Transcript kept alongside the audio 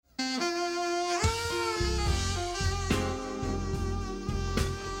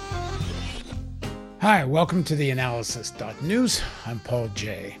Hi, welcome to theAnalysis.news. I'm Paul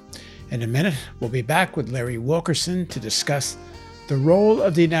Jay. In a minute, we'll be back with Larry Wilkerson to discuss the role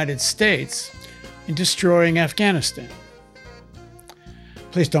of the United States in destroying Afghanistan.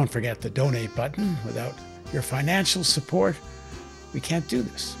 Please don't forget the donate button. Without your financial support, we can't do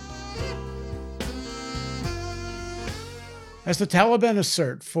this. As the Taliban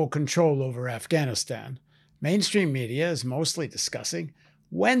assert full control over Afghanistan, mainstream media is mostly discussing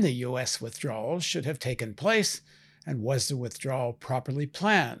when the U.S. withdrawal should have taken place and was the withdrawal properly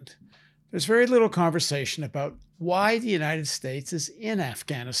planned. There's very little conversation about why the United States is in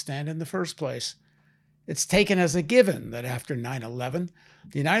Afghanistan in the first place. It's taken as a given that after 9/11,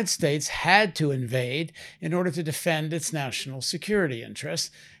 the United States had to invade in order to defend its national security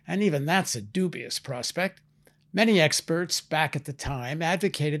interests, and even that's a dubious prospect. Many experts back at the time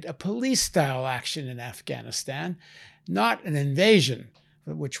advocated a police-style action in Afghanistan, not an invasion,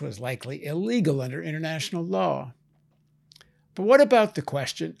 which was likely illegal under international law. But what about the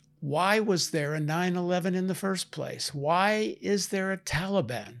question, why was there a 9/11 in the first place? Why is there a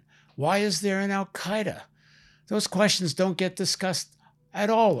Taliban? Why is there an Al-Qaeda? Those questions don't get discussed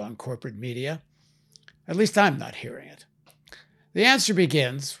at all on corporate media. At least I'm not hearing it. The answer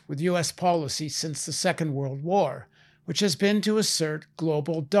begins with U.S. policy since the Second World War, which has been to assert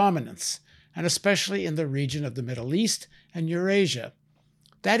global dominance, and especially in the region of the Middle East and Eurasia.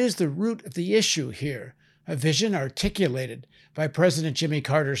 That is the root of the issue here, a vision articulated by President Jimmy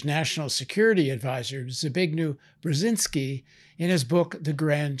Carter's National Security Advisor, Zbigniew Brzezinski, in his book, The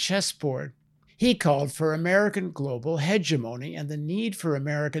Grand Chessboard. He called for American global hegemony and the need for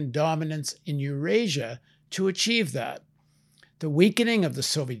American dominance in Eurasia to achieve that. The weakening of the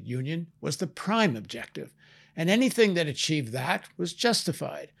Soviet Union was the prime objective, and anything that achieved that was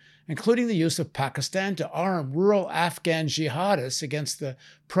justified, including the use of Pakistan to arm rural Afghan jihadists against the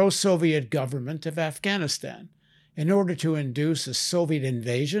pro-Soviet government of Afghanistan in order to induce a Soviet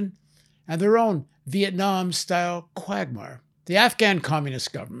invasion and their own Vietnam-style quagmire. The Afghan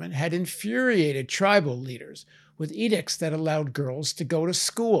communist government had infuriated tribal leaders with edicts that allowed girls to go to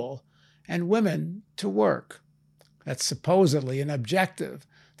school and women to work. That's supposedly an objective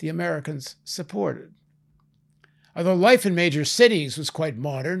the Americans supported. Although life in major cities was quite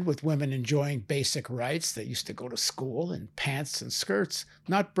modern, with women enjoying basic rights, they used to go to school in pants and skirts,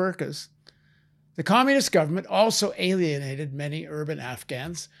 not burqas. The communist government also alienated many urban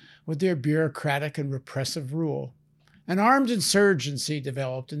Afghans with their bureaucratic and repressive rule. An armed insurgency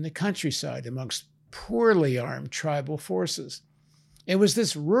developed in the countryside amongst poorly armed tribal forces. It was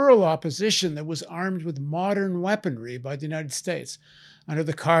this rural opposition that was armed with modern weaponry by the United States under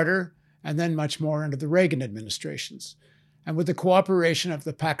the Carter and then much more under the Reagan administrations, and with the cooperation of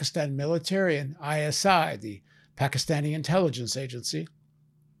the Pakistan military and ISI, the Pakistani intelligence agency.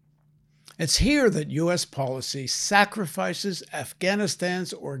 It's here that U.S. policy sacrifices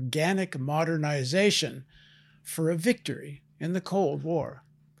Afghanistan's organic modernization for a victory in the Cold War.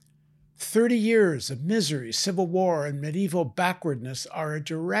 30 years of misery, civil war, and medieval backwardness are a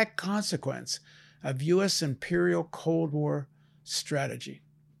direct consequence of U.S. imperial Cold War strategy.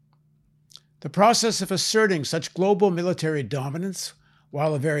 The process of asserting such global military dominance,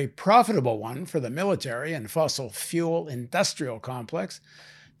 while a very profitable one for the military and fossil fuel industrial complex,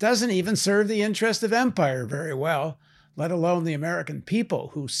 doesn't even serve the interest of empire very well, let alone the American people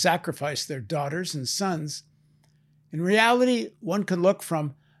who sacrificed their daughters and sons. In reality, one can look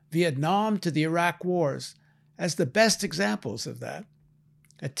from Vietnam to the Iraq wars as the best examples of that.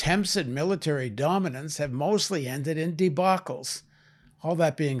 Attempts at military dominance have mostly ended in debacles. All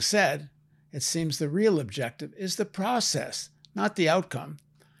that being said, it seems the real objective is the process, not the outcome.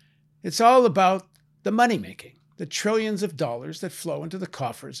 It's all about the money-making, the trillions of dollars that flow into the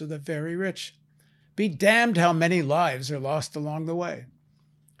coffers of the very rich. Be damned how many lives are lost along the way.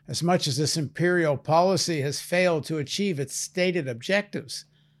 As much as this imperial policy has failed to achieve its stated objectives,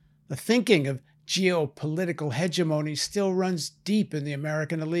 the thinking of geopolitical hegemony still runs deep in the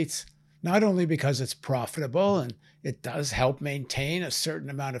American elites, not only because it's profitable and it does help maintain a certain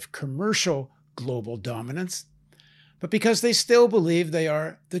amount of commercial global dominance, but because they still believe they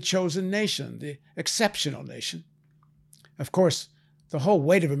are the chosen nation, the exceptional nation. Of course, the whole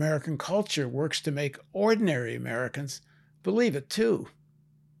weight of American culture works to make ordinary Americans believe it too.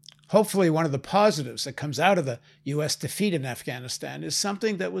 Hopefully, one of the positives that comes out of the U.S. defeat in Afghanistan is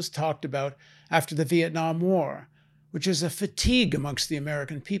something that was talked about after the Vietnam War, which is a fatigue amongst the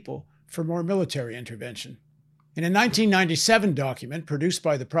American people for more military intervention. In a 1997 document produced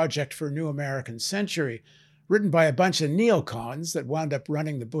by the Project for a New American Century, written by a bunch of neocons that wound up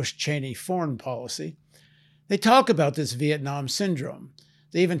running the Bush-Cheney foreign policy, they talk about this Vietnam syndrome,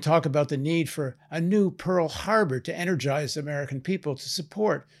 They even talk about the need for a new Pearl Harbor to energize the American people to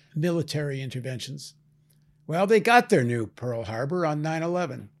support military interventions. Well, they got their new Pearl Harbor on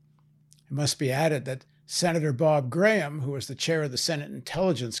 9/11. It must be added that Senator Bob Graham, who was the chair of the Senate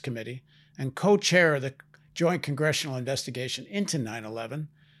Intelligence Committee and co-chair of the Joint Congressional Investigation into 9/11,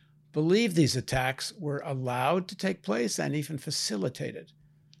 believed these attacks were allowed to take place and even facilitated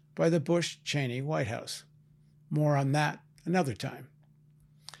by the Bush-Cheney White House. More on that another time.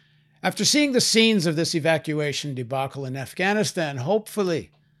 After seeing the scenes of this evacuation debacle in Afghanistan,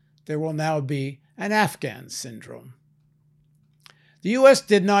 hopefully there will now be an Afghan syndrome. The U.S.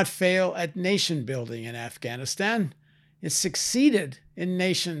 did not fail at nation building in Afghanistan. It succeeded in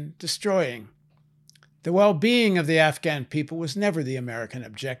nation destroying. The well-being of the Afghan people was never the American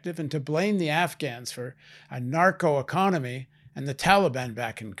objective, and to blame the Afghans for a narco economy and the Taliban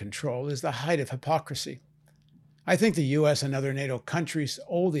back in control is the height of hypocrisy. I think the U.S. and other NATO countries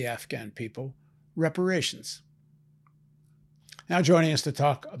owe the Afghan people reparations. Now joining us to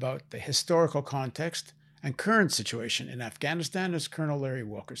talk about the historical context and current situation in Afghanistan is Colonel Larry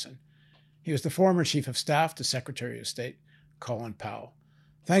Wilkerson. He was the former Chief of Staff to Secretary of State Colin Powell.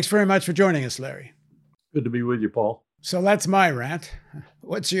 Thanks very much for joining us, Larry. Good to be with you, Paul. So that's my rant.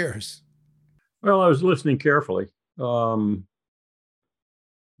 What's yours? Well, I was listening carefully. The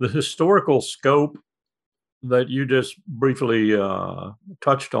historical scope that you just briefly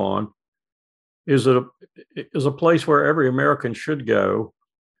touched on is a place where every American should go.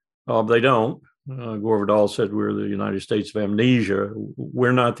 They don't. Gore Vidal said we're the United States of amnesia.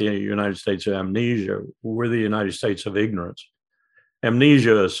 We're not the United States of amnesia. We're the United States of ignorance.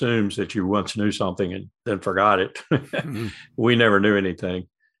 Amnesia assumes that you once knew something and then forgot it. Mm-hmm. We never knew anything.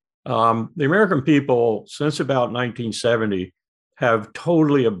 The American people, since about 1970, have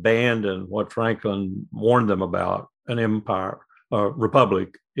totally abandoned what Franklin warned them about, an empire, a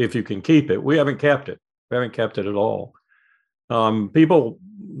republic, if you can keep it. We haven't kept it. We haven't kept it at all. People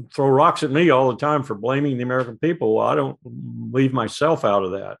throw rocks at me all the time for blaming the American people. Well, I don't leave myself out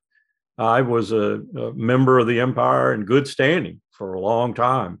of that. I was a member of the empire in good standing for a long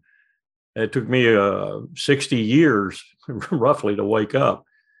time. It took me 60 years, roughly, to wake up.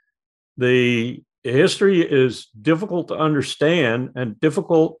 The history is difficult to understand and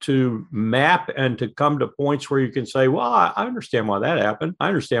difficult to map and to come to points where you can say, well, I understand why that happened. I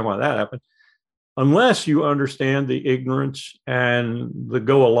understand why that happened. Unless you understand the ignorance and the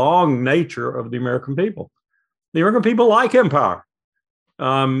go-along nature of the American people. The American people like empire.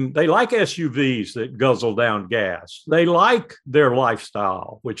 They like SUVs that guzzle down gas. They like their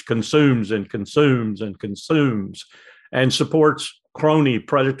lifestyle, which consumes and consumes and consumes and supports crony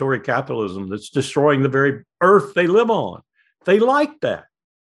predatory capitalism that's destroying the very earth they live on. They like that.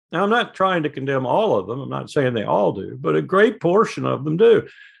 Now, I'm not trying to condemn all of them. I'm not saying they all do, but a great portion of them do.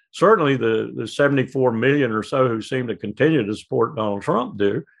 Certainly the 74 million or so who seem to continue to support Donald Trump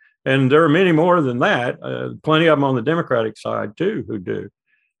do. And there are many more than that, plenty of them on the Democratic side, too, who do.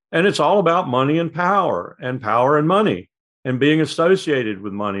 And it's all about money and power and money and being associated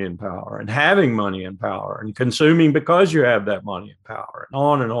with money and power and having money and power and consuming because you have that money and power and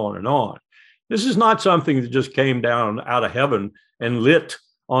on and on and on. This is not something that just came down out of heaven and lit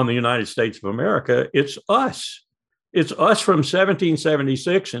on the United States of America. It's us. It's us from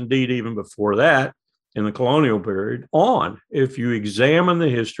 1776, indeed, even before that, in the colonial period on, if you examine the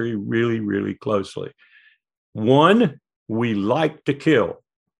history really, really closely. 1, we like to kill.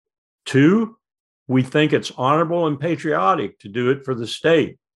 2, we think it's honorable and patriotic to do it for the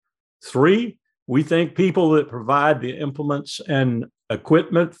state. 3, we think people that provide the implements and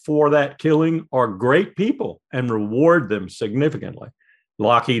equipment for that killing are great people and reward them significantly.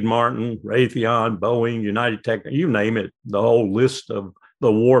 Lockheed Martin, Raytheon, Boeing, United Tech, you name it, the whole list of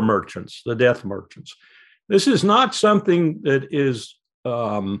the war merchants, the death merchants. This is not something that is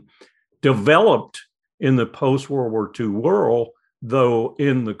developed in the post-World War II world, though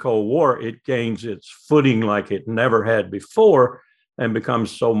in the Cold War, it gains its footing like it never had before and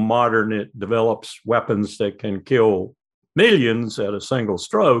becomes so modern it develops weapons that can kill millions at a single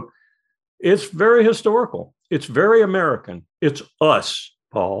stroke. It's very historical. It's very American. It's us,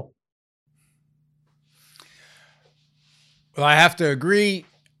 Paul. Well, I have to agree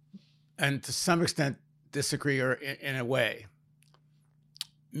and to some extent disagree, or in a way.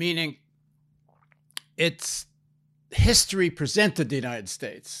 Meaning, it's history presented the United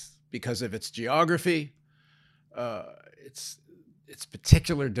States because of its geography, its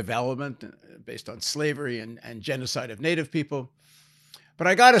particular development based on slavery and genocide of Native people. But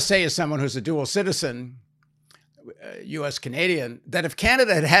I got to say, as someone who's a dual citizen, U.S. Canadian, that if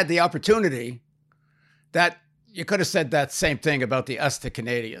Canada had had the opportunity, that you could have said that same thing about the us to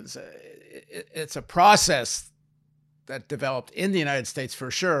Canadians. It's a process that developed in the United States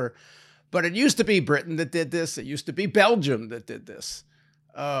for sure, but it used to be Britain that did this. It used to be Belgium that did this.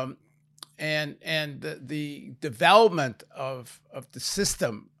 And the development of the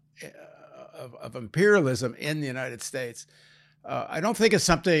system of imperialism in the United States, I don't think is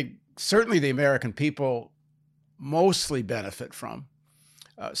something certainly the American people mostly benefit from.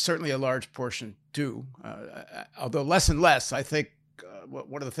 Certainly a large portion do, although less and less. I think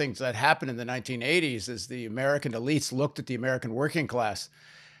one of the things that happened in the 1980s is the American elites looked at the American working class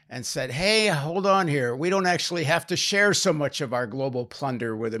and said, hey, hold on here. We don't actually have to share so much of our global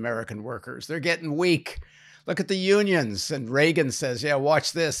plunder with American workers. They're getting weak. Look at the unions. And Reagan says, yeah,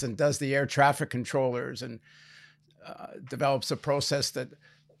 watch this, and does the air traffic controllers and develops a process that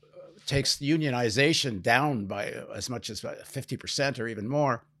takes unionization down by as much as 50% or even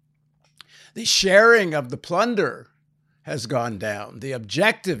more. The sharing of the plunder has gone down. The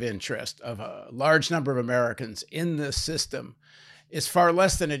objective interest of a large number of Americans in this system is far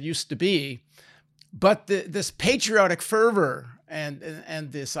less than it used to be. But this patriotic fervor and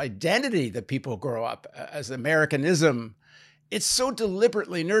this identity that people grow up as Americanism, it's so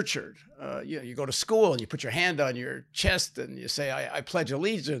deliberately nurtured. You go to school and you put your hand on your chest and you say, I pledge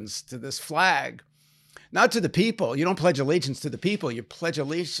allegiance to this flag. Not to the people. You don't pledge allegiance to the people. You pledge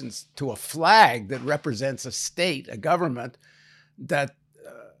allegiance to a flag that represents a state, a government that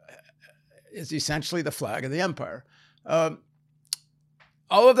is essentially the flag of the empire.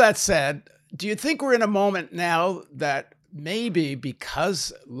 All of that said, do you think we're in a moment now that maybe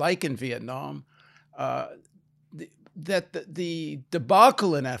because, like in Vietnam, that the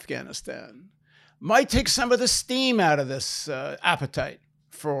debacle in Afghanistan might take some of the steam out of this appetite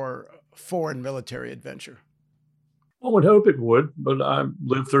for foreign military adventure? I would hope it would, but I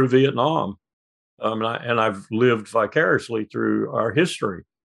lived through Vietnam, and I've lived vicariously through our history.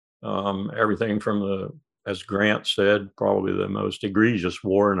 Everything from as Grant said, probably the most egregious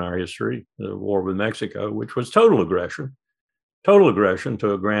war in our history, the war with Mexico, which was total aggression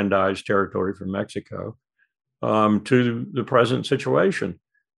to aggrandize territory from Mexico, to the present situation.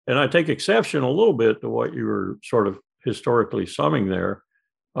 And I take exception a little bit to what you were sort of historically summing there.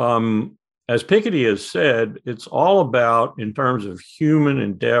 As Piketty has said, it's all about, in terms of human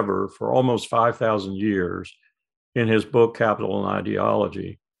endeavor for almost 5,000 years in his book, Capital and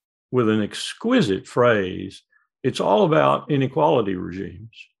Ideology, with an exquisite phrase, it's all about inequality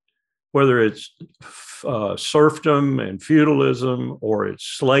regimes, whether it's serfdom and feudalism, or it's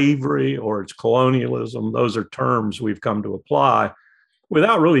slavery, or it's colonialism. Those are terms we've come to apply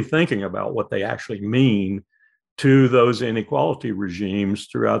without really thinking about what they actually mean to those inequality regimes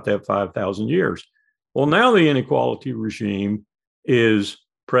throughout that 5,000 years. Well, now the inequality regime is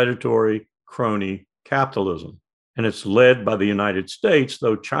predatory crony capitalism, and it's led by the United States,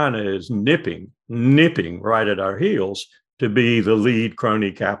 though China is nipping right at our heels to be the lead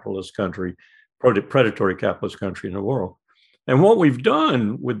crony capitalist country, predatory capitalist country in the world. And what we've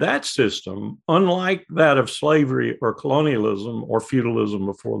done with that system, unlike that of slavery or colonialism or feudalism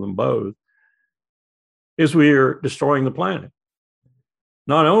before them both, is we are destroying the planet.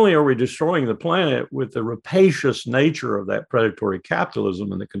 Not only are we destroying the planet with the rapacious nature of that predatory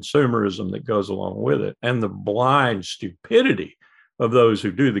capitalism and the consumerism that goes along with it, and the blind stupidity of those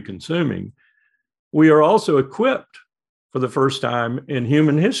who do the consuming, we are also equipped for the first time in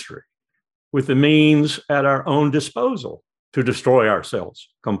human history with the means at our own disposal to destroy ourselves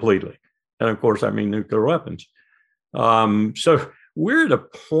completely. And of course, I mean nuclear weapons. So we're at a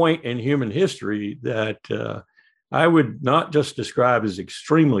point in human history that I would not just describe as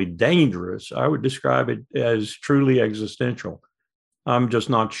extremely dangerous. I would describe it as truly existential. I'm just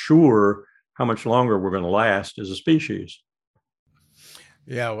not sure how much longer we're going to last as a species.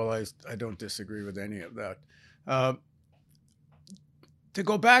 Yeah, well, I don't disagree with any of that. To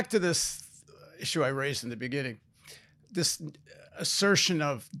go back to this issue I raised in the beginning, this assertion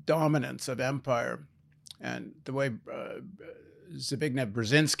of dominance of empire, and the way Zbigniew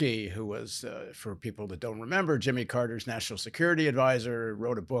Brzezinski, who was, for people that don't remember, Jimmy Carter's national security advisor,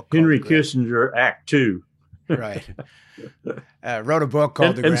 wrote a book Henry Kissinger, Act Two. Right. Wrote a book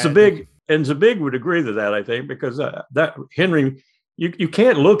called and Zbig would agree to that, I think, because that Henry, you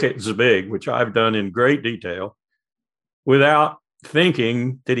can't look at Zbig, which I've done in great detail, without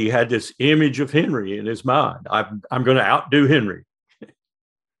thinking that he had this image of Henry in his mind. I'm going to outdo Henry.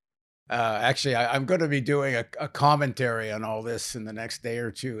 Actually, I'm going to be doing a commentary on all this in the next day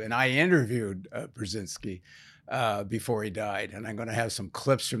or two. And I interviewed Brzezinski before he died. And I'm going to have some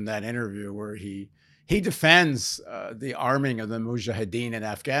clips from that interview where he defends the arming of the Mujahideen in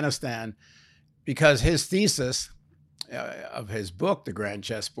Afghanistan because his thesis of his book, The Grand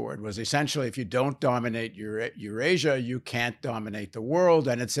Chessboard, was essentially if you don't dominate Eurasia, you can't dominate the world.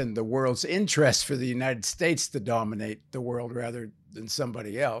 And it's in the world's interest for the United States to dominate the world rather than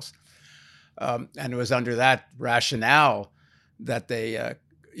somebody else. And it was under that rationale that they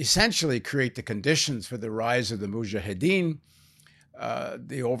essentially create the conditions for the rise of the Mujahideen,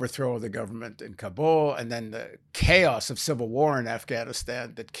 the overthrow of the government in Kabul, and then the chaos of civil war in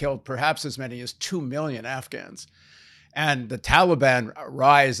Afghanistan that killed perhaps as many as 2 million Afghans. And the Taliban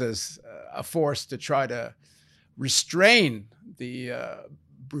rise as a force to try to restrain the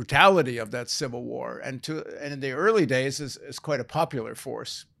brutality of that civil war. And in the early days is quite a popular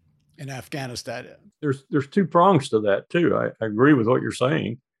force in Afghanistan. There's two prongs to that too. I agree with what you're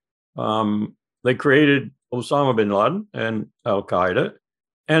saying. They created Osama bin Laden and Al-Qaeda.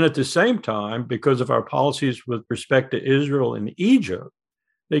 And at the same time, because of our policies with respect to Israel and Egypt,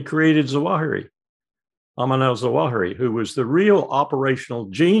 they created Zawahiri. Ayman al-Zawahiri, who was the real operational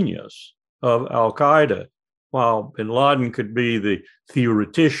genius of Al-Qaeda, while bin Laden could be the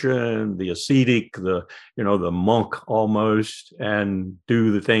theoretician, the ascetic, the monk almost, and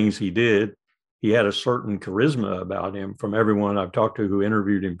do the things he did. He had a certain charisma about him from everyone I've talked to who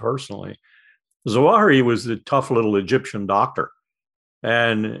interviewed him personally. Zawahiri was the tough little Egyptian doctor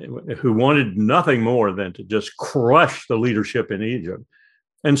and who wanted nothing more than to just crush the leadership in Egypt.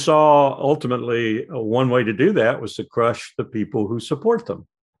 And saw ultimately one way to do that was to crush the people who support them.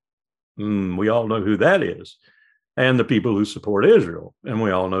 We all know who that is. And the people who support Israel. And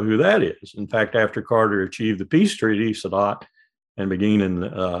we all know who that is. In fact, after Carter achieved the peace treaty, Sadat, and began in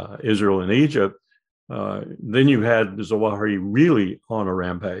Israel and Egypt, then you had Zawahiri really on a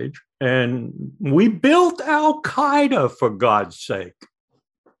rampage. And we built Al-Qaeda, for God's sake.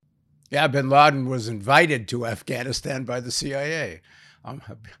 Yeah, bin Laden was invited to Afghanistan by the CIA. I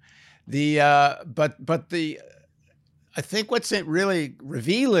think what's really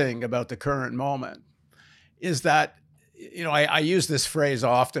revealing about the current moment is that, I use this phrase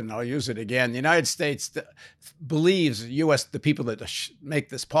often. I'll use it again. The United States believes, the people that make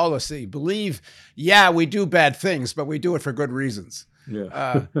this policy believe, yeah, we do bad things, but we do it for good reasons.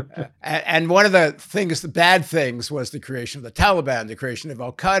 Yeah. And one of the bad things was the creation of the Taliban, the creation of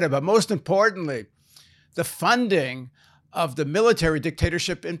Al-Qaeda, but most importantly, the funding of the military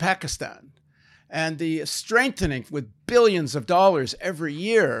dictatorship in Pakistan and the strengthening with billions of dollars every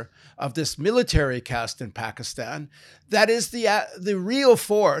year of this military caste in Pakistan. That is the real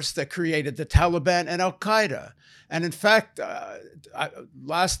force that created the Taliban and Al-Qaeda. And in fact,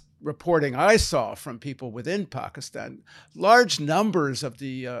 last reporting I saw from people within Pakistan, large numbers of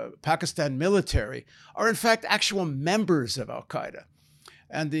the Pakistan military are in fact actual members of Al-Qaeda.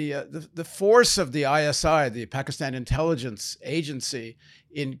 And the force of the ISI, the Pakistan Intelligence Agency,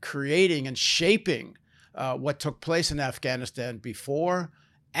 in creating and shaping what took place in Afghanistan before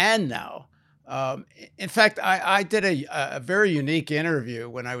and now. In fact, I did a very unique interview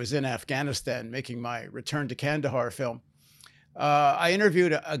when I was in Afghanistan making my Return to Kandahar film. I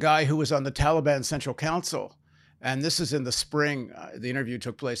interviewed a guy who was on the Taliban Central Council, and this is in the spring. The interview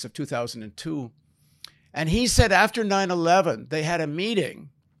took place of 2002. And he said after 9/11, they had a meeting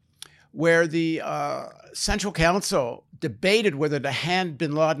where the Central Council debated whether to hand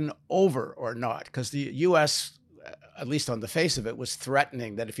bin Laden over or not, because the U.S., at least on the face of it, was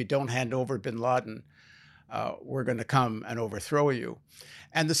threatening that if you don't hand over bin Laden, we're going to come and overthrow you.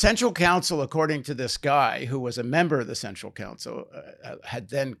 And the Central Council, according to this guy who was a member of the Central Council, had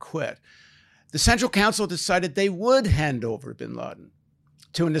then quit. The Central Council decided they would hand over bin Laden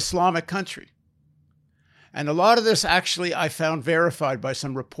to an Islamic country. And a lot of this actually I found verified by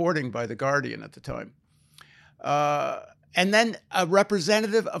some reporting by The Guardian at the time. And then a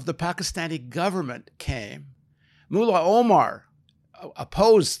representative of the Pakistani government came. Mullah Omar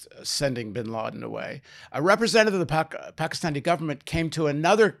opposed sending bin Laden away. A representative of the Pakistani government came to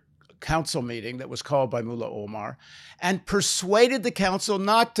another council meeting that was called by Mullah Omar and persuaded the council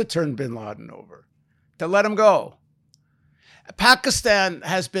not to turn bin Laden over, to let him go. Pakistan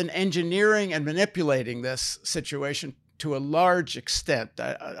has been engineering and manipulating this situation to a large extent.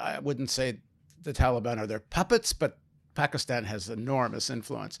 I wouldn't say the Taliban are their puppets, but Pakistan has enormous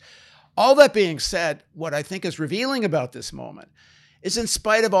influence. All that being said, what I think is revealing about this moment is in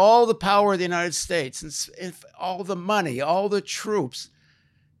spite of all the power of the United States, and all the money, all the troops,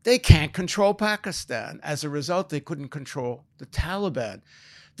 they can't control Pakistan. As a result, they couldn't control the Taliban.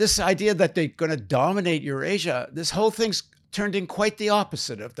 This idea that they're going to dominate Eurasia, this whole thing's turned in quite the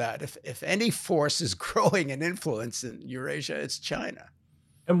opposite of that. If any force is growing in influence in Eurasia, it's China.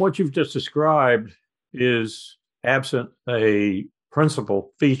 And what you've just described is absent a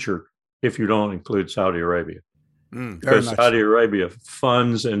principal feature if you don't include Saudi Arabia. Very Because much. Saudi Arabia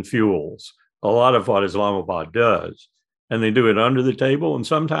funds and fuels a lot of what Islamabad does. And they do it under the table, and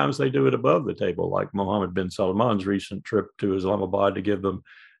sometimes they do it above the table, like Mohammed bin Salman's recent trip to Islamabad to give them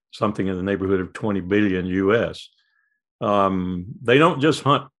something in the neighborhood of 20 billion US. They don't just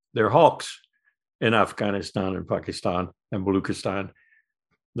hunt their hawks in Afghanistan and Pakistan and Baluchistan,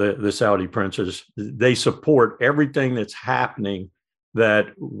 the Saudi princes. They support everything that's happening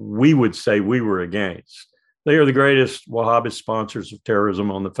that we would say we were against. They are the greatest Wahhabist sponsors of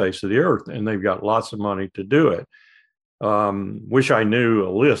terrorism on the face of the earth, and they've got lots of money to do it. Wish I knew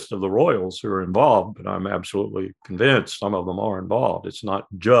a list of the royals who are involved, but I'm absolutely convinced some of them are involved. It's not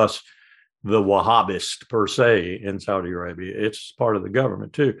just the Wahhabist per se in Saudi Arabia. It's part of the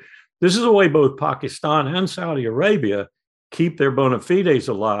government too. This is the way both Pakistan and Saudi Arabia keep their bona fides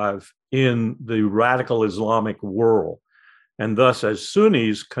alive in the radical Islamic world. And thus, as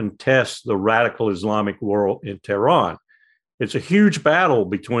Sunnis contest the radical Islamic world in Tehran, it's a huge battle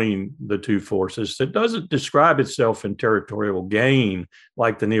between the two forces that doesn't describe itself in territorial gain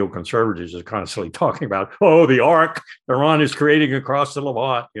like the neoconservatives are constantly talking about. Oh, the arc Iran is creating across the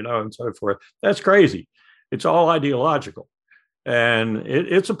Levant, and so forth. That's crazy. It's all ideological. And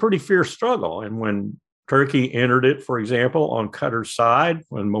it's a pretty fierce struggle. And when Turkey entered it, for example, on Qatar's side,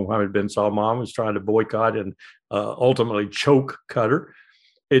 when Mohammed bin Salman was trying to boycott and ultimately choke Qatar,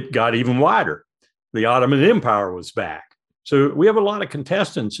 it got even wider. The Ottoman Empire was back. So we have a lot of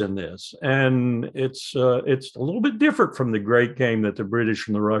contestants in this, and it's a little bit different from the great game that the British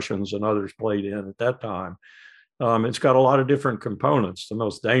and the Russians and others played in at that time. It's got a lot of different components, the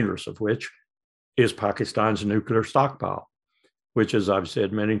most dangerous of which is Pakistan's nuclear stockpile, which, as I've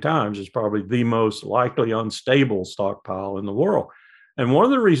said many times, is probably the most likely unstable stockpile in the world. And one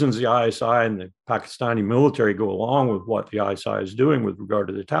of the reasons the ISI and the Pakistani military go along with what the ISI is doing with regard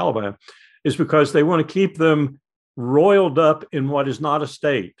to the Taliban is because they want to keep them roiled up in what is not a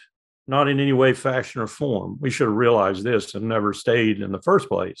state, not in any way, fashion, or form. We should have realized this and never stayed in the first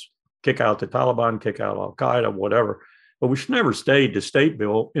place. Kick out the Taliban, kick out Al-Qaeda, whatever. But we should never stay to state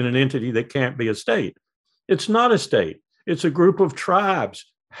build in an entity that can't be a state. It's not a state. It's a group of tribes.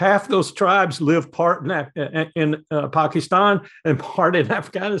 Half those tribes live part in Pakistan and part in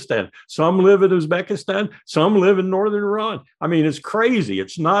Afghanistan. Some live in Uzbekistan. Some live in northern Iran. I mean, it's crazy.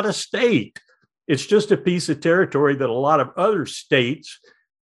 It's not a state. It's just a piece of territory that a lot of other states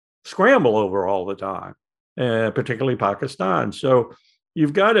scramble over all the time, particularly Pakistan. So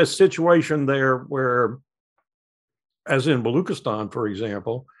you've got a situation there where, as in Baluchistan, for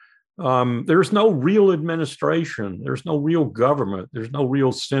example, there's no real administration. There's no real government. There's no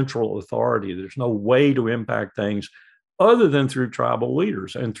real central authority. There's no way to impact things other than through tribal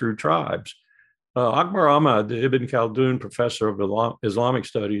leaders and through tribes. Akbar Ahmad, the Ibn Khaldun professor of Islamic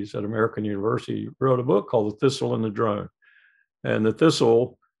studies at American University, wrote a book called The Thistle and the Drone. And the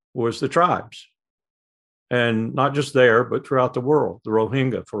thistle was the tribes. And not just there, but throughout the world. The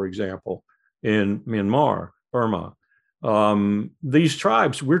Rohingya, for example, in Myanmar, Burma. These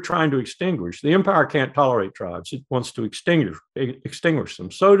tribes we're trying to extinguish. The empire can't tolerate tribes. It wants to extinguish them.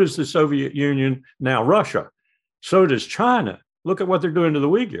 So does the Soviet Union, now Russia. So does China. Look at what they're doing to the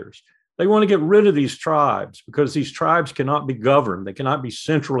Uyghurs. They want to get rid of these tribes because these tribes cannot be governed. They cannot be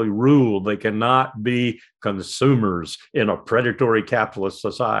centrally ruled. They cannot be consumers in a predatory capitalist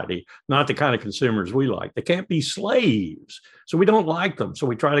society, not the kind of consumers we like. They can't be slaves. So we don't like them. So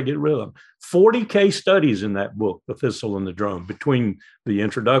we try to get rid of them. 40 case studies in that book, The Thistle and the Drone, between the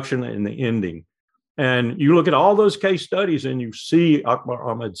introduction and the ending. And you look at all those case studies and you see Akbar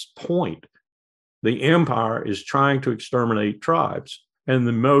Ahmad's point. The empire is trying to exterminate tribes. And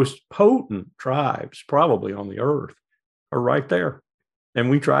the most potent tribes probably on the earth are right there. And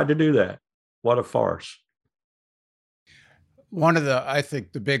we tried to do that. What a farce. One of I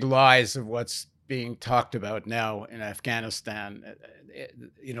think, the big lies of what's being talked about now in Afghanistan,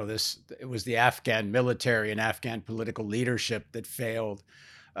 it was the Afghan military and Afghan political leadership that failed.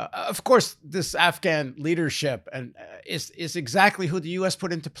 Of course, this Afghan leadership is exactly who the U.S.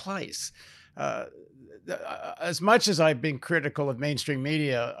 put into place. As much as I've been critical of mainstream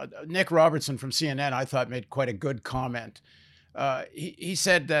media, Nick Robertson from CNN, I thought, made quite a good comment. He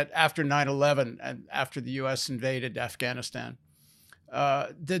said that after 9/11 and after the U.S. invaded Afghanistan,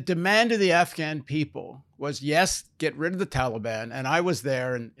 the demand of the Afghan people was, yes, get rid of the Taliban. And I was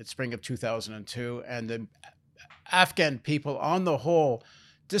there in spring of 2002, and the Afghan people on the whole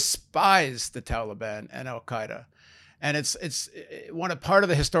despised the Taliban and Al-Qaeda. And it's part of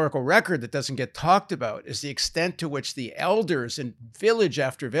the historical record that doesn't get talked about is the extent to which the elders in village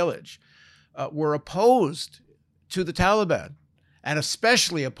after village were opposed to the Taliban. and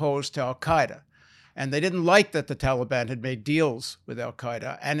especially opposed to Al-Qaeda. And they didn't like that the Taliban had made deals with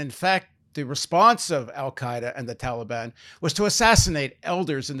Al-Qaeda. And in fact, the response of Al-Qaeda and the Taliban was to assassinate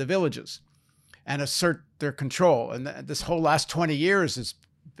elders in the villages and assert their control. And this whole last 20 years has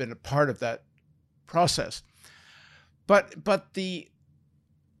been a part of that process. But the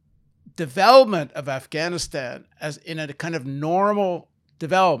development of Afghanistan as in a kind of normal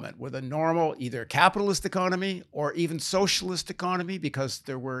development with a normal either capitalist economy or even socialist economy, because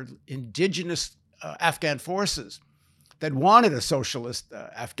there were indigenous Afghan forces that wanted a socialist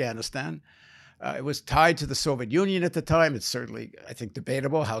Afghanistan. It was tied to the Soviet Union at the time. It's certainly, I think,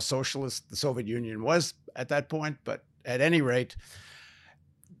 debatable how socialist the Soviet Union was at that point. But at any rate,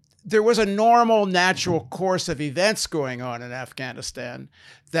 there was a normal, natural course of events going on in Afghanistan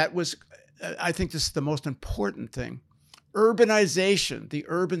that was, I think this is the most important thing, urbanization. The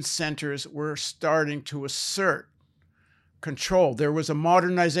urban centers were starting to assert control. There was a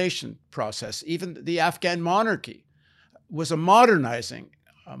modernization process. Even the Afghan monarchy was a modernizing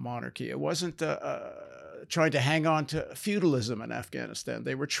monarchy. It wasn't trying to hang on to feudalism in Afghanistan.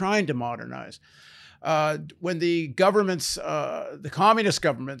 They were trying to modernize. When the governments, the communist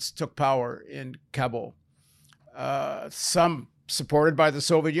governments took power in Kabul, some supported by the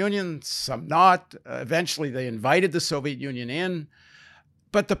Soviet Union, some not. Eventually, they invited the Soviet Union in.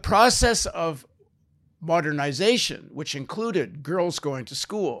 But the process of modernization, which included girls going to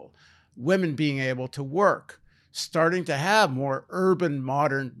school, women being able to work, starting to have more urban,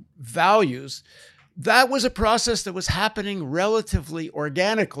 modern values, that was a process that was happening relatively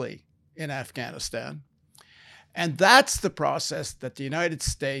organically in Afghanistan. And that's the process that the United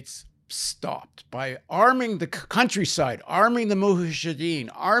States stopped by arming the countryside, arming the mujahideen,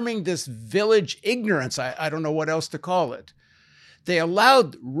 arming this village ignorance. I don't know what else to call it. They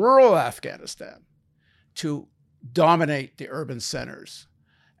allowed rural Afghanistan to dominate the urban centers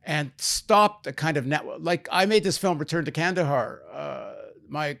and stop the kind of network. Like I made this film, Return to Kandahar.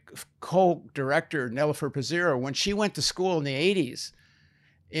 My co-director, Nelifar Pazira, when she went to school in the 80s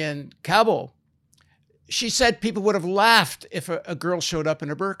in Kabul, she said people would have laughed if a girl showed up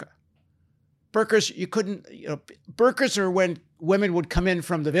in a burqa. Burqas, you couldn't, burqas are when women would come in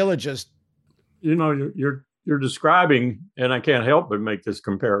from the villages. You're describing, and I can't help but make this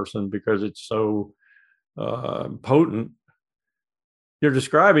comparison because it's so potent. You're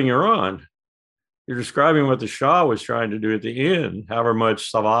describing Iran. You're describing what the Shah was trying to do at the end, however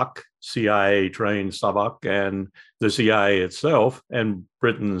much Savak, CIA trained Savak, and the CIA itself and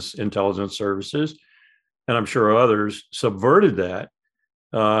Britain's intelligence services, and I'm sure others, subverted that.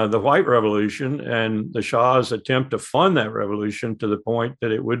 The White Revolution and the Shah's attempt to fund that revolution to the point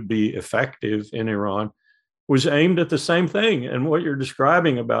that it would be effective in Iran was aimed at the same thing. And what you're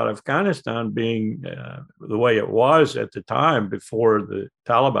describing about Afghanistan being the way it was at the time before the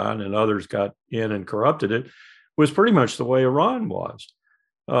Taliban and others got in and corrupted it was pretty much the way Iran was.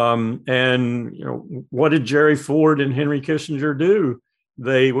 And what did Jerry Ford and Henry Kissinger do?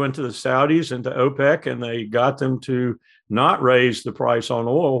 They went to the Saudis and to OPEC, and they got them to not raise the price on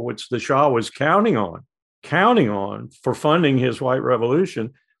oil, which the Shah was counting on for funding his White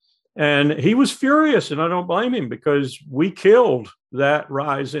Revolution. And he was furious, and I don't blame him, because we killed that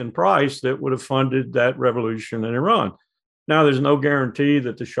rise in price that would have funded that revolution in Iran. Now, there's no guarantee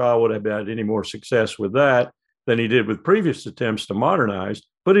that the Shah would have had any more success with that than he did with previous attempts to modernize,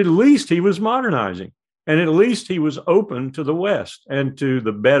 but at least he was modernizing, and at least he was open to the West and to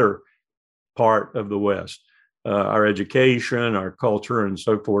the better part of the West. Our education, our culture, and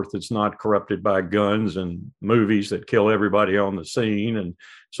so forth, that's not corrupted by guns and movies that kill everybody on the scene and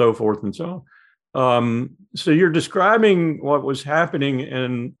so forth and so on. So you're describing what was happening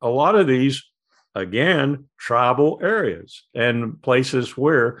in a lot of these, again, tribal areas and places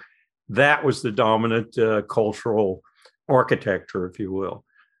where that was the dominant cultural architecture, if you will.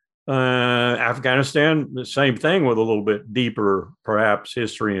 Afghanistan, the same thing, with a little bit deeper, perhaps,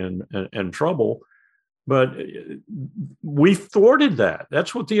 history and trouble. But we thwarted that.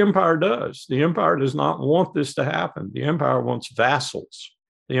 That's what the empire does. The empire does not want this to happen. The empire wants vassals.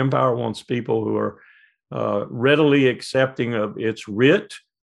 The empire wants people who are readily accepting of its writ,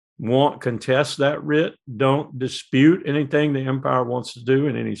 won't contest that writ, don't dispute anything the empire wants to do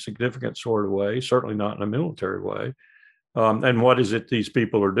in any significant sort of way, certainly not in a military way. And what is it these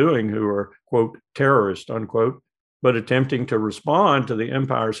people are doing who are, quote, terrorists, unquote, but attempting to respond to the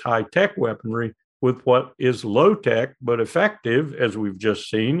empire's high-tech weaponry with what is low-tech but effective, as we've just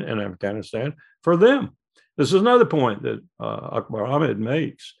seen in Afghanistan, for them. This is another point that Akbar Ahmed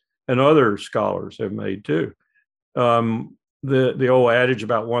makes, and other scholars have made too. The old adage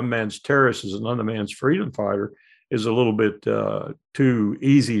about one man's terrorist is another man's freedom fighter is a little bit too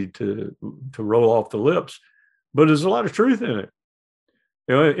easy to roll off the lips, but there's a lot of truth in it.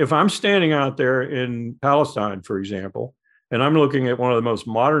 You know, if I'm standing out there in Palestine, for example, and I'm looking at one of the most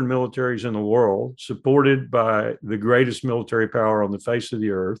modern militaries in the world, supported by the greatest military power on the face of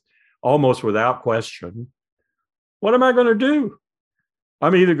the earth, almost without question, what am I going to do?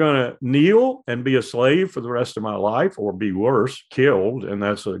 I'm either going to kneel and be a slave for the rest of my life, or be worse, killed, and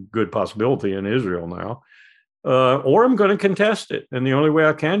that's a good possibility in Israel now, or I'm going to contest it. And the only way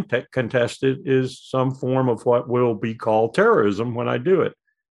I can contest it is some form of what will be called terrorism when I do it.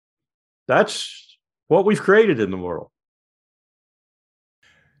 That's what we've created in the world.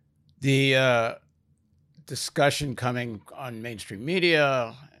 The discussion coming on mainstream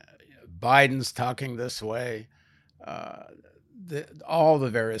media, Biden's talking this way, all the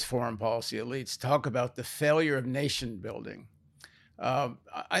various foreign policy elites talk about the failure of nation building.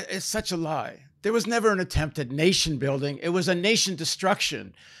 It's such a lie. There was never an attempt at nation building. It was a nation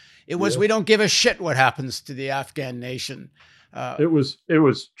destruction. It was, we don't give a shit what happens to the Afghan nation. It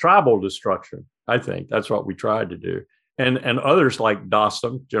was tribal destruction. I think that's what we tried to do. And others like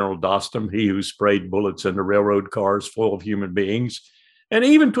Dostum, General Dostum, he who sprayed bullets into railroad cars full of human beings, and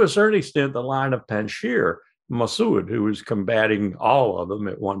even to a certain extent, the line of Panjshir Massoud, who was combating all of them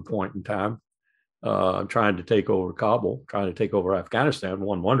at one point in time, trying to take over Kabul, trying to take over Afghanistan.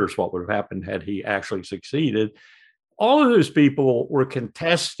 One wonders what would have happened had he actually succeeded. All of those people were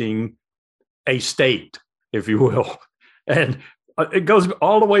contesting a state, if you will. And it goes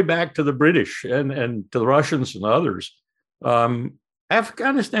all the way back to the British and to the Russians and others.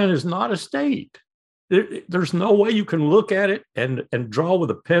 Afghanistan is not a state. There's no way you can look at it and draw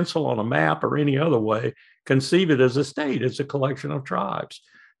with a pencil on a map or any other way, conceive it as a state. It's a collection of tribes.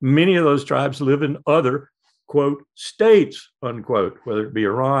 Many of those tribes live in other, quote, states, unquote, whether it be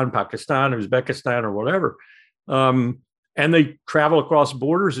Iran, Pakistan, Uzbekistan, or whatever. And they travel across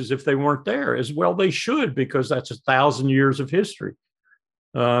borders as if they weren't there. As well they should, because that's 1,000 years of history.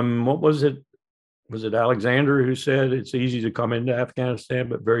 What was it? Was it Alexander who said it's easy to come into Afghanistan,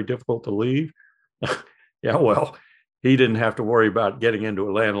 but very difficult to leave? Yeah, well, he didn't have to worry about getting into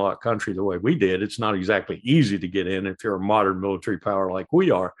a landlocked country the way we did. It's not exactly easy to get in if you're a modern military power like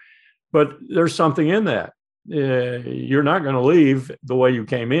we are. But there's something in that. You're not going to leave the way you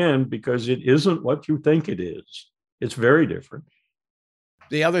came in, because it isn't what you think it is. It's very different.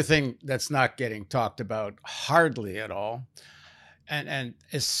 The other thing that's not getting talked about hardly at all, and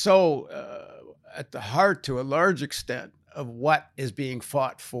is so at the heart to a large extent of what is being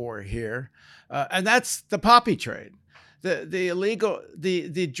fought for here, and that's the poppy trade. The illegal,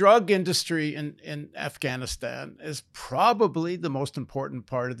 the drug industry in Afghanistan is probably the most important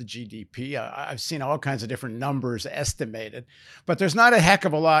part of the GDP. I've seen all kinds of different numbers estimated, but there's not a heck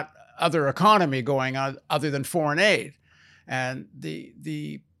of a lot other economy going on other than foreign aid. And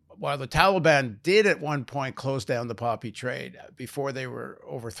while the Taliban did at one point close down the poppy trade before they were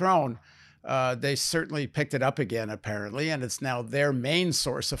overthrown, they certainly picked it up again, apparently, and it's now their main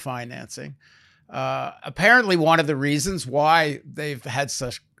source of financing. Apparently, one of the reasons why they've had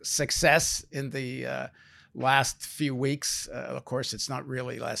such success in the last few weeks, of course, it's not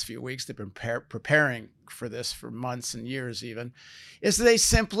really last few weeks, they've been preparing for this for months and years even, is they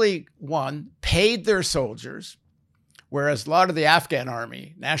simply, one, paid their soldiers, whereas a lot of the Afghan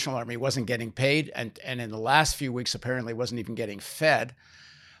army, national army, wasn't getting paid, and in the last few weeks, apparently wasn't even getting fed.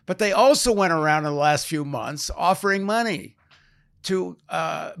 But they also went around in the last few months offering money to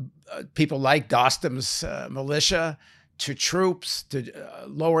people like Dostum's militia, to troops, to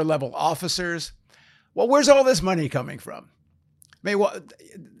lower level officers. Well, where's all this money coming from? I mean,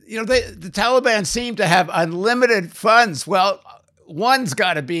 the Taliban seem to have unlimited funds. Well, one's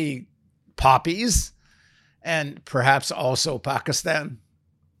got to be poppies, and perhaps also Pakistan.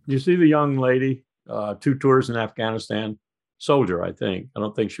 You see the young lady, 2 tours in Afghanistan, soldier, I think. I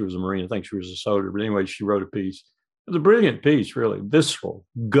don't think she was a Marine. I think she was a soldier. But anyway, she wrote a piece. It was a brilliant piece, really, visceral,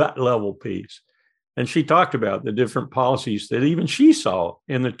 gut level piece. And she talked about the different policies that even she saw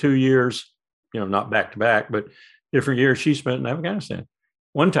in the 2 years, not back to back, but different years she spent in Afghanistan.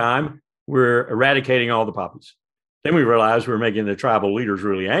 One time, we're eradicating all the poppies. Then we realized we were making the tribal leaders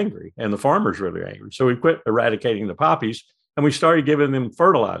really angry and the farmers really angry. So we quit eradicating the poppies and we started giving them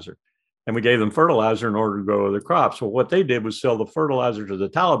fertilizer. And we gave them fertilizer in order to grow their crops. Well, what they did was sell the fertilizer to the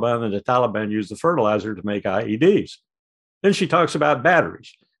Taliban, and the Taliban used the fertilizer to make IEDs. Then she talks about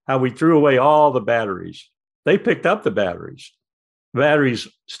batteries, how we threw away all the batteries. They picked up the batteries. Batteries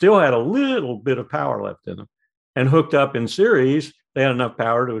still had a little bit of power left in them. And hooked up in series, they had enough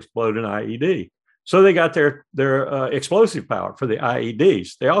power to explode an IED. So they got their explosive power for the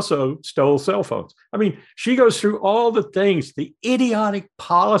IEDs. They also stole cell phones. I mean, she goes through all the things, the idiotic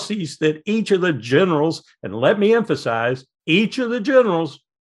policies that each of the generals, and let me emphasize, each of the generals,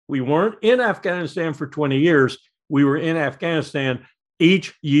 we weren't in Afghanistan for 20 years. We were in Afghanistan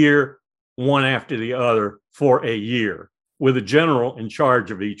each year, one after the other, for a year, with a general in charge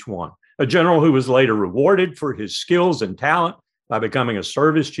of each one. A general who was later rewarded for his skills and talent by becoming a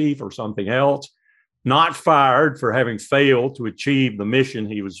service chief or something else, not fired for having failed to achieve the mission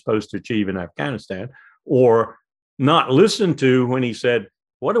he was supposed to achieve in Afghanistan, or not listened to when he said,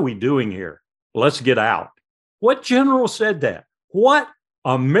 "What are we doing here? Let's get out." What general said that? What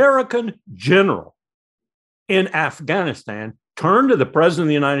American general in Afghanistan turned to the president of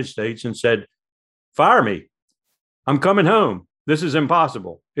the United States and said, "Fire me. I'm coming home. This is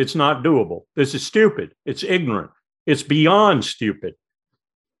impossible. It's not doable. This is stupid. It's ignorant. It's beyond stupid"?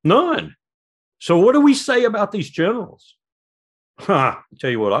 None. So what do we say about these generals? I'll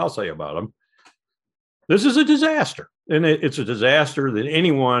tell you what I'll say about them. This is a disaster. And it's a disaster that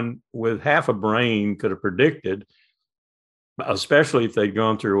anyone with half a brain could have predicted, especially if they'd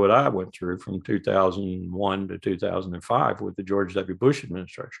gone through what I went through from 2001 to 2005 with the George W. Bush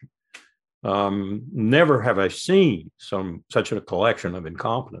administration. Never have I seen such a collection of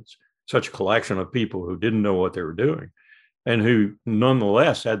incompetence, such a collection of people who didn't know what they were doing and who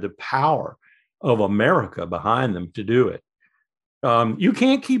nonetheless had the power of America behind them to do it. You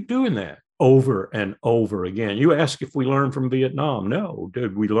can't keep doing that over and over again. You ask if we learned from Vietnam. No.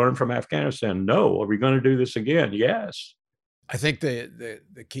 Did we learn from Afghanistan? No. Are we going to do this again? Yes. I think the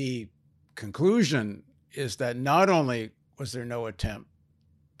key conclusion is that not only was there no attempt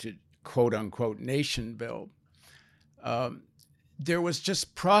to quote unquote nation build, there was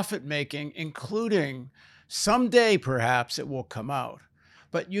just profit making, including someday perhaps it will come out,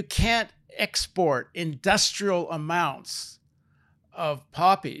 but you can't export industrial amounts of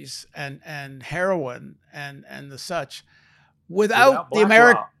poppies and heroin and the such without the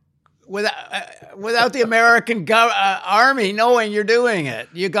American without the American army knowing you're doing it.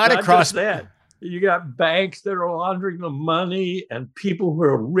 You got to cross that. You got banks that are laundering the money and people who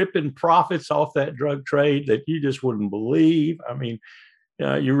are ripping profits off that drug trade that you just wouldn't believe. I mean,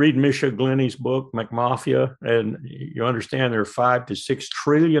 you read Misha Glenny's book, McMafia, and you understand there are $5 to $6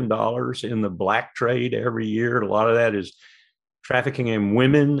 trillion in the black trade every year. A lot of that is trafficking in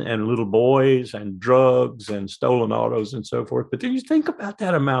women and little boys and drugs and stolen autos and so forth. But then you think about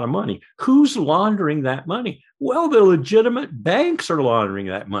that amount of money. Who's laundering that money? Well, the legitimate banks are laundering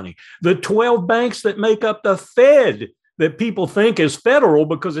that money. The 12 banks that make up the Fed that people think is federal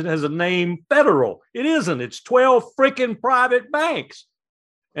because it has a name federal. It isn't. It's 12 freaking private banks.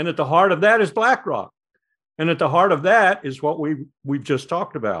 And at the heart of that is BlackRock. And at the heart of that is what we've just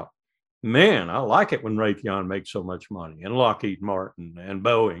talked about. Man, I like it when Raytheon makes so much money, and Lockheed Martin and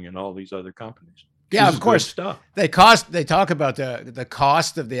Boeing and all these other companies. Yeah, of course. Stuff. They talk about the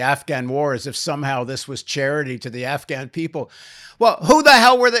cost of the Afghan war as if somehow this was charity to the Afghan people. Well, who the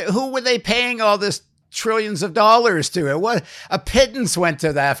hell were they? Who were they paying all this trillions of dollars to? What a pittance went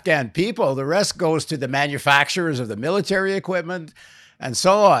to the Afghan people. The rest goes to the manufacturers of the military equipment and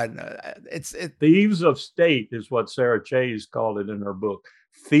so on. Thieves of state is what Sarah Chayes called it in her book.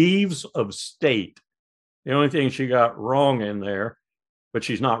 Thieves of state. The only thing she got wrong in there, but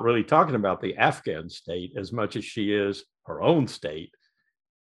she's not really talking about the Afghan state as much as she is her own state.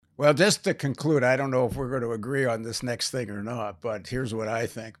 Well, just to conclude, I don't know if we're going to agree on this next thing or not, but here's what I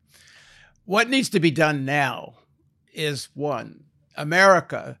think. What needs to be done now is, one,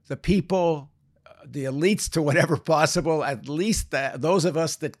 America, the people, the elites to whatever possible, at least those of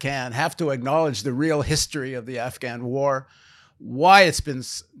us that can, have to acknowledge the real history of the Afghan war, why it's been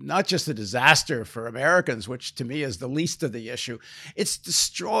not just a disaster for Americans, which to me is the least of the issue. It's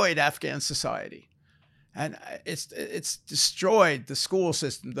destroyed Afghan society. And it's destroyed the school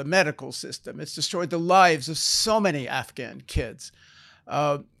system, the medical system. It's destroyed the lives of so many Afghan kids.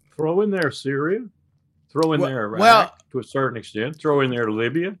 Throw in there Syria, throw in there Iraq to a certain extent, throw in there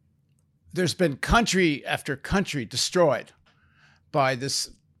Libya. There's been country after country destroyed by the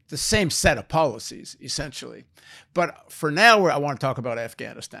same set of policies, essentially. But for now, I want to talk about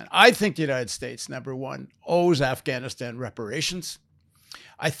Afghanistan. I think the United States, number one, owes Afghanistan reparations.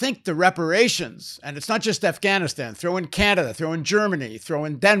 I think the reparations, and it's not just Afghanistan, throw in Canada, throw in Germany, throw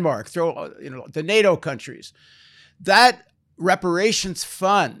in Denmark, throw the NATO countries. That reparations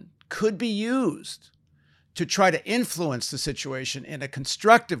fund could be used to try to influence the situation in a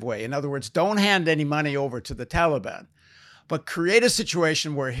constructive way. In other words, don't hand any money over to the Taliban, but create a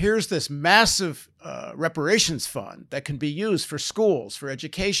situation where here's this massive reparations fund that can be used for schools, for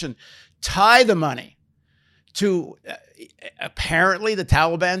education, tie the money to apparently the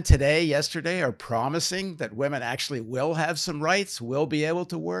Taliban yesterday are promising that women actually will have some rights, will be able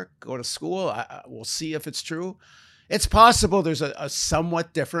to work, go to school. We'll see if it's true. It's possible there's a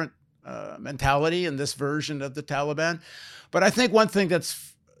somewhat different mentality in this version of the Taliban. But I think one thing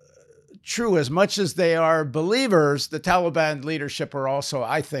that's true, as much as they are believers, the Taliban leadership are also,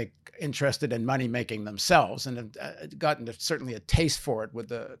 I think, interested in money making themselves and have gotten certainly a taste for it with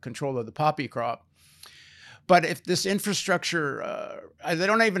the control of the poppy crop. But if this infrastructure, they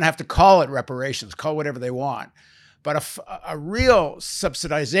don't even have to call it reparations, call whatever they want, but a real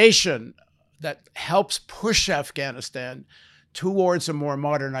subsidization that helps push Afghanistan towards a more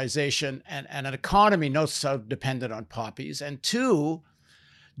modernization and an economy not so dependent on poppies. And two,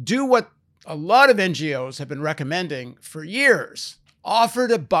 do what a lot of NGOs have been recommending for years: offer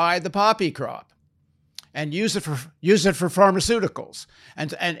to buy the poppy crop and use it for pharmaceuticals.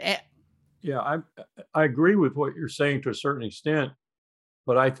 Yeah, I agree with what you're saying to a certain extent,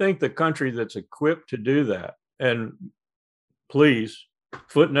 but I think the country that's equipped to do that, and please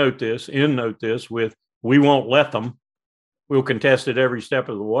endnote this with, we won't let them, we'll contest it every step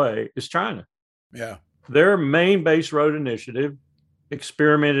of the way, is China. Yeah. Their main base road initiative,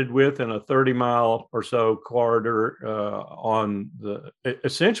 experimented with in a 30-mile or so corridor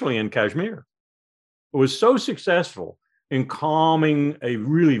essentially in Kashmir, was so successful in calming a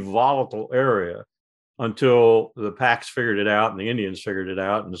really volatile area until the Pacs figured it out and the Indians figured it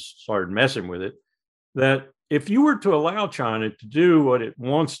out and started messing with it, that if you were to allow China to do what it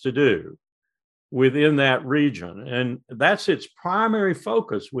wants to do within that region, and that's its primary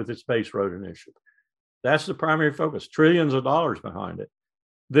focus with its base road initiative, that's the primary focus, trillions of dollars behind it,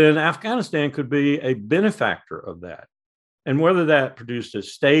 then Afghanistan could be a benefactor of that. And whether that produced a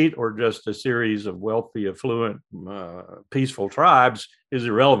state or just a series of wealthy, affluent, peaceful tribes is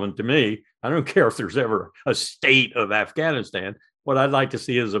irrelevant to me. I don't care if there's ever a state of Afghanistan. What I'd like to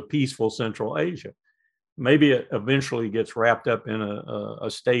see is a peaceful Central Asia. Maybe it eventually gets wrapped up in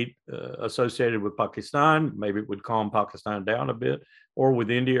a state associated with Pakistan. Maybe it would calm Pakistan down a bit, or with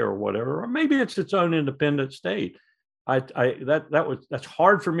India or whatever. Or maybe it's its own independent state. That's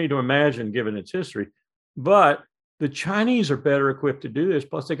hard for me to imagine given its history. But the Chinese are better equipped to do this.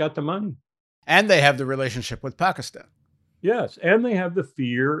 Plus, they got the money. And they have the relationship with Pakistan. Yes. And they have the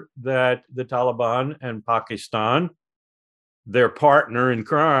fear that the Taliban and Pakistan, their partner in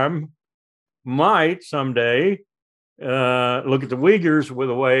crime, might someday look at the Uyghurs with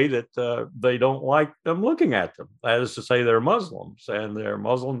a way that they don't like them looking at them. That is to say, they're Muslims, and they're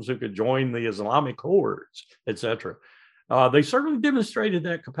Muslims who could join the Islamic hordes, etc. They certainly demonstrated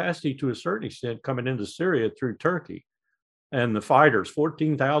that capacity to a certain extent coming into Syria through Turkey. And the fighters,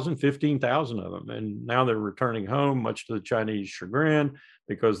 14,000, 15,000 of them. And now they're returning home, much to the Chinese chagrin,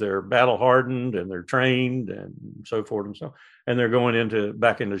 because they're battle hardened and they're trained and so forth and so on. And they're going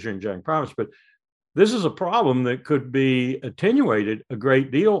back into Xinjiang province. But this is a problem that could be attenuated a great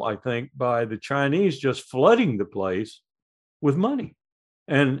deal, I think, by the Chinese just flooding the place with money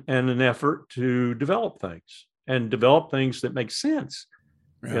and an effort to develop things that make sense.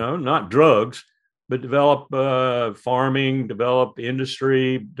 Yeah. Not drugs, but develop farming, develop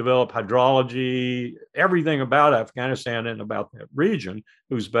industry, develop hydrology, everything about Afghanistan and about that region.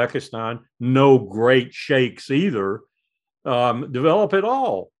 Uzbekistan, no great sheikhs either. Develop it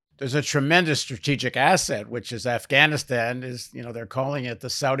all. There's a tremendous strategic asset, which is Afghanistan. They're calling it the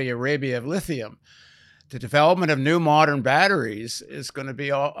Saudi Arabia of lithium. The development of new modern batteries is going to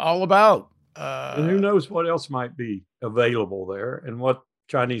be all about. And who knows what else might be available there and what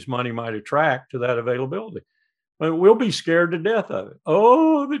Chinese money might attract to that availability. But we'll be scared to death of it.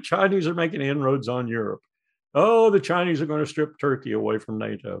 Oh, the Chinese are making inroads on Europe. Oh, the Chinese are going to strip Turkey away from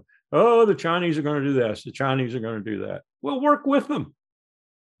NATO. Oh, the Chinese are going to do this. The Chinese are going to do that. We'll work with them.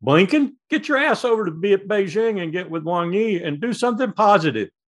 Blinken, get your ass over to Beijing and get with Wang Yi and do something positive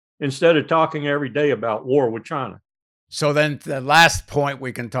instead of talking every day about war with China. So then the last point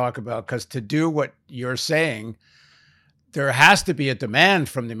we can talk about, because to do what you're saying, there has to be a demand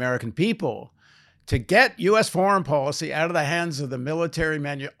from the American people to get U.S. foreign policy out of the hands of the military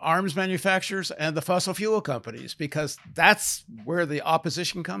arms manufacturers and the fossil fuel companies, because that's where the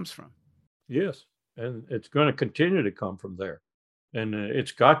opposition comes from. Yes, and it's going to continue to come from there. And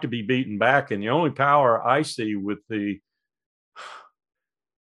it's got to be beaten back. And the only power I see with the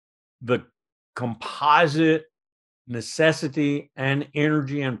composite necessity and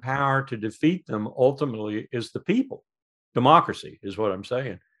energy and power to defeat them ultimately is the people. Democracy is what I'm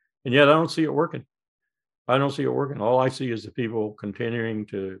saying. And yet I don't see it working. I don't see it working. All I see is the people continuing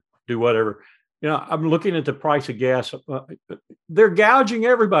to do whatever. I'm looking at the price of gas. They're gouging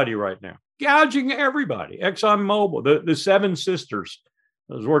everybody right now. Gouging everybody. ExxonMobil, the Seven Sisters.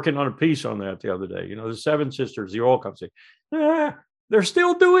 I was working on a piece on that the other day. The Seven Sisters, the oil company. They're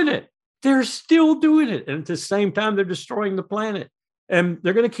still doing it. They're still doing it. And at the same time, they're destroying the planet. And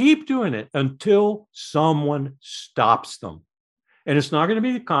they're going to keep doing it until someone stops them. And it's not going to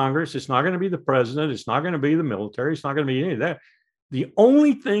be the Congress. It's not going to be the president. It's not going to be the military. It's not going to be any of that. The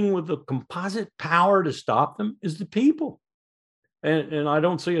only thing with the composite power to stop them is the people. And I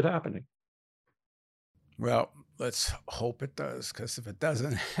don't see it happening. Well, let's hope it does, because if it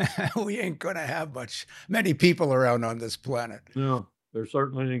doesn't, we ain't going to have many people around on this planet. No, there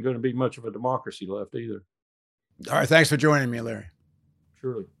certainly ain't going to be much of a democracy left either. All right. Thanks for joining me, Larry.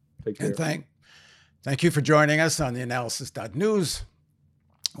 Surely. Take care. And thank you for joining us on theAnalysis.news.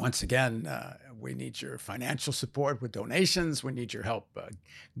 Once again, we need your financial support with donations. We need your help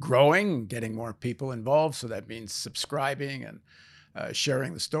growing, getting more people involved. So that means subscribing and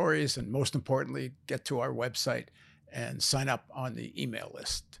sharing the stories. And most importantly, get to our website and sign up on the email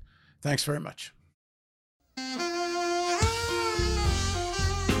list. Thanks very much.